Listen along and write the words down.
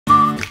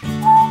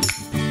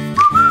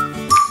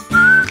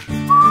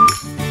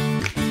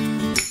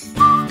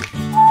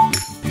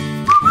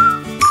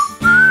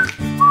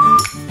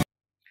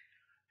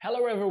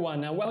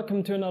everyone, and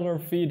welcome to another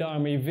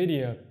FeedArmy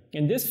video.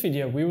 In this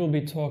video, we will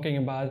be talking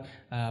about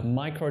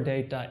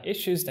microdata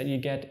issues that you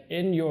get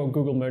in your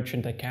Google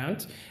Merchant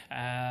account.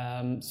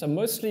 So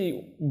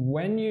mostly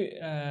when you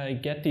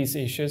get these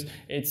issues,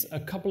 it's a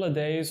couple of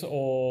days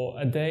or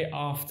a day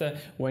after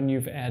when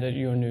you've added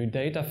your new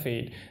data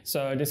feed.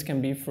 So this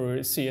can be through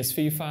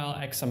CSV file,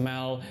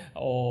 XML,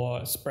 or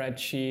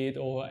spreadsheet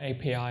or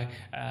API.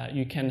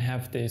 You can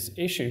have this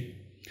issue.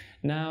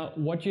 Now,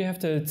 what you have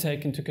to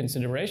take into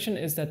consideration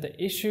is that the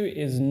issue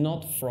is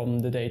not from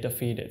the data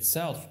feed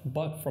itself,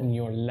 but from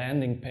your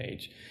landing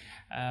page.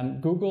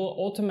 Google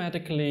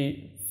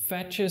automatically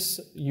fetches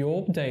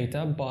your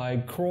data by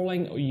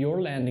crawling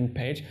your landing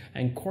page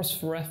and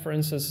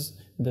cross-references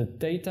the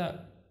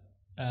data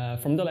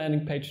from the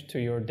landing page to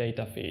your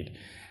data feed.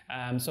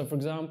 So for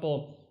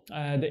example,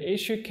 the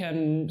issue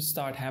can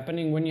start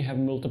happening when you have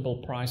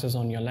multiple prices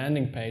on your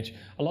landing page.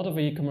 A lot of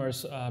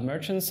e-commerce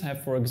merchants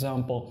have, for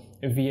example,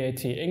 a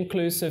VAT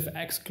inclusive,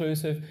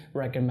 exclusive,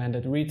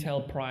 recommended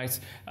retail price,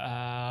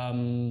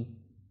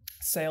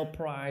 sale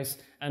price,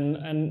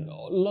 and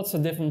lots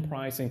of different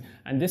pricing.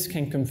 And this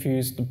can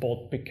confuse the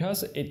bot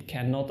because it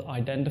cannot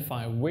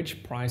identify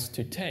which price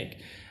to take.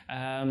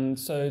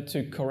 So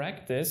to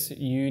correct this,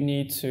 you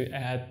need to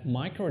add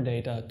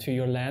microdata to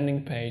your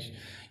landing page.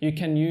 You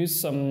can use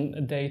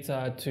some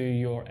data to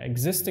your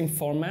existing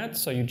format,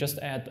 so you just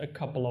add a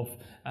couple of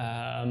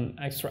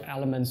extra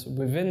elements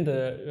within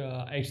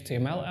the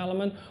HTML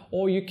element,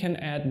 or you can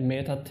add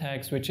meta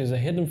tags, which is a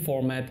hidden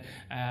format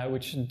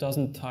which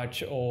doesn't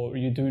touch, or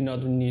you do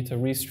not need to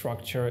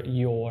restructure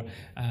your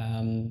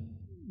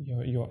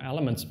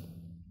elements.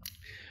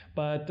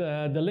 But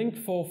the link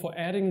for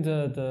adding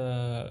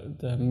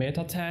the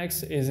meta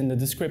tags is in the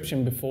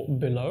description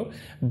below.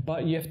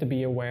 But you have to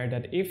be aware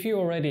that if you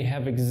already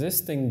have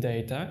existing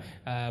data,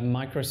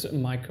 micro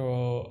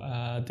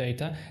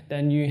data,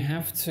 then you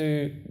have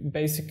to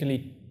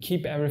basically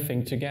keep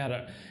everything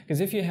together. Because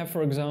if you have,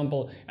 for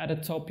example, at the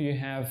top you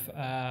have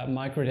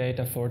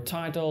microdata for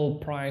title,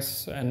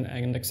 price,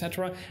 and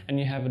etc., and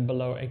you have it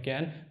below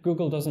again,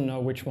 Google doesn't know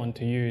which one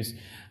to use.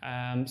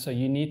 So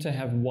you need to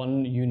have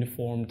one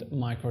uniformed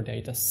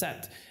microdata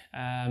set.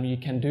 You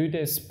can do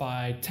this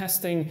by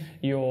testing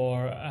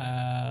your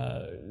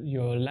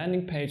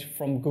landing page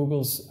from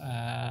Google's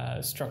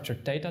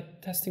structured data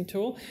testing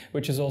tool,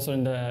 which is also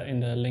in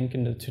the link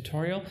in the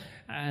tutorial,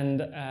 and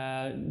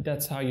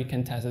that's how you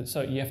can test it.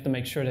 So you have to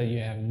make sure that you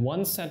have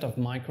one set of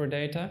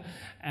microdata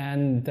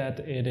and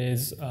that it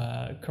is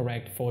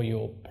correct for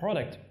your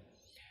product.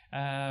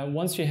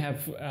 Once you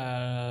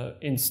have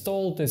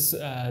installed this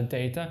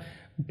data,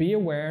 be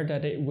aware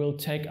that it will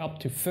take up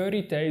to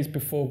 30 days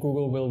before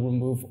Google will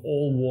remove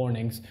all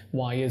warnings.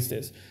 Why is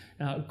this?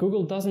 Now,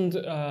 Google doesn't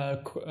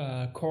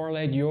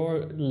correlate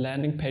your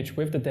landing page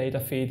with the data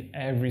feed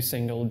every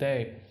single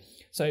day.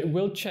 So it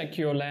will check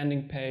your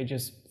landing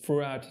pages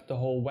throughout the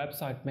whole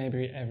website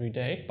maybe every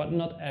day, but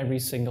not every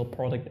single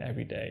product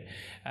every day.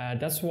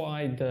 That's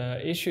why the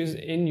issues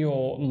in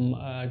your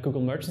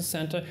Google Merchant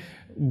Center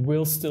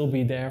will still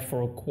be there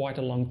for quite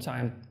a long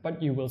time.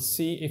 But you will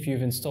see, if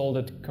you've installed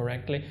it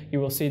correctly, you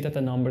will see that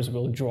the numbers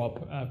will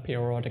drop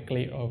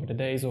periodically over the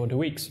days or the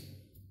weeks.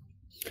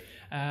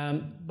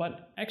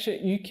 But actually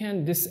you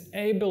can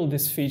disable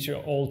this feature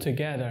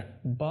altogether,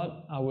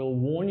 but I will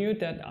warn you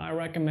that I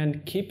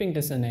recommend keeping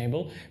this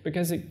enabled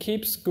because it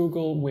keeps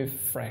Google with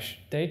fresh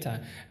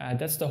data.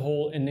 That's the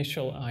whole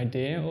initial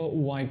idea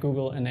why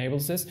Google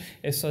enables this,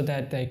 is so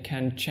that they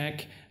can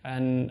check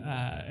and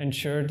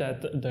ensure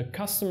that the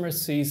customer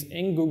sees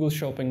in Google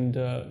Shopping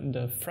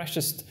the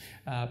freshest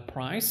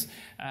price,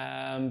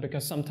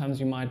 because sometimes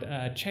you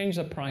might change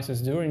the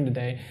prices during the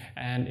day,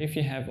 and if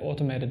you have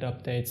automated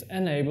updates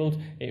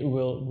enabled, it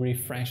will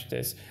refresh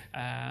this.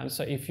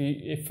 So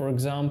if for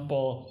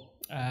example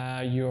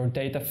your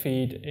data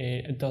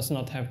feed does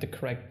not have the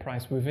correct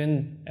price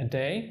within a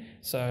day,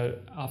 so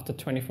after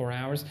 24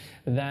 hours,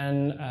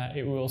 then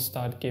it will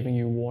start giving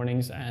you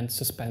warnings and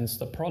suspends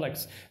the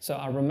products. So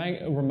I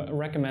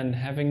recommend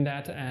having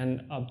that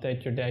and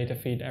update your data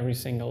feed every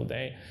single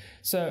day.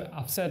 So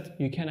I've said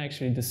you can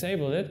actually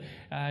disable it.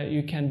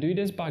 You can do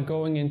this by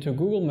going into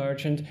Google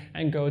Merchant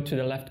and go to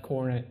the left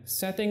corner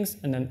settings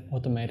and then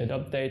automated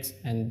updates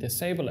and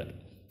disable it.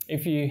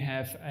 If you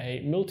have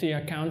a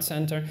multi-account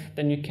center,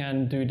 then you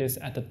can do this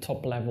at the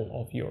top level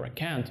of your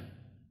account.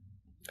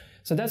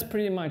 So that's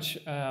pretty much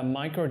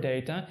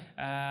microdata.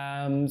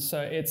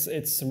 So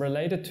it's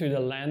related to the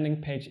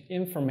landing page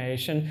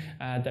information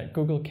that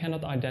Google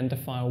cannot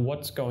identify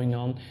what's going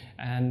on,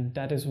 and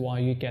that is why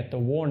you get the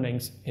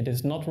warnings. It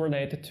is not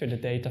related to the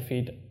data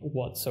feed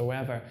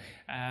whatsoever.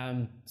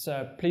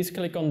 So please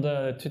click on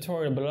the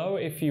tutorial below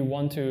if you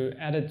want to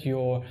edit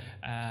your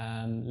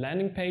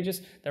landing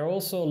pages. There are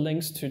also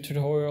links to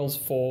tutorials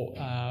for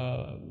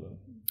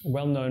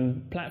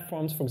well-known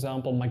platforms, for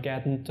example,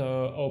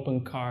 Magento,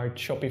 OpenCart,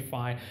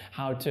 Shopify,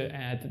 how to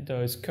add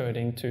those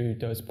coding to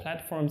those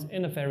platforms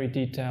in a very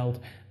detailed,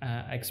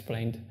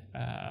 explained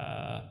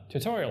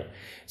tutorial.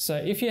 So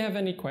if you have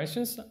any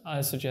questions,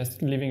 I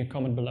suggest leaving a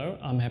comment below.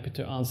 I'm happy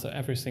to answer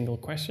every single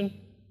question.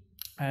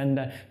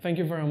 And thank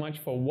you very much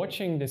for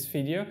watching this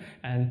video,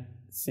 and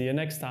see you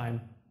next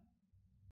time.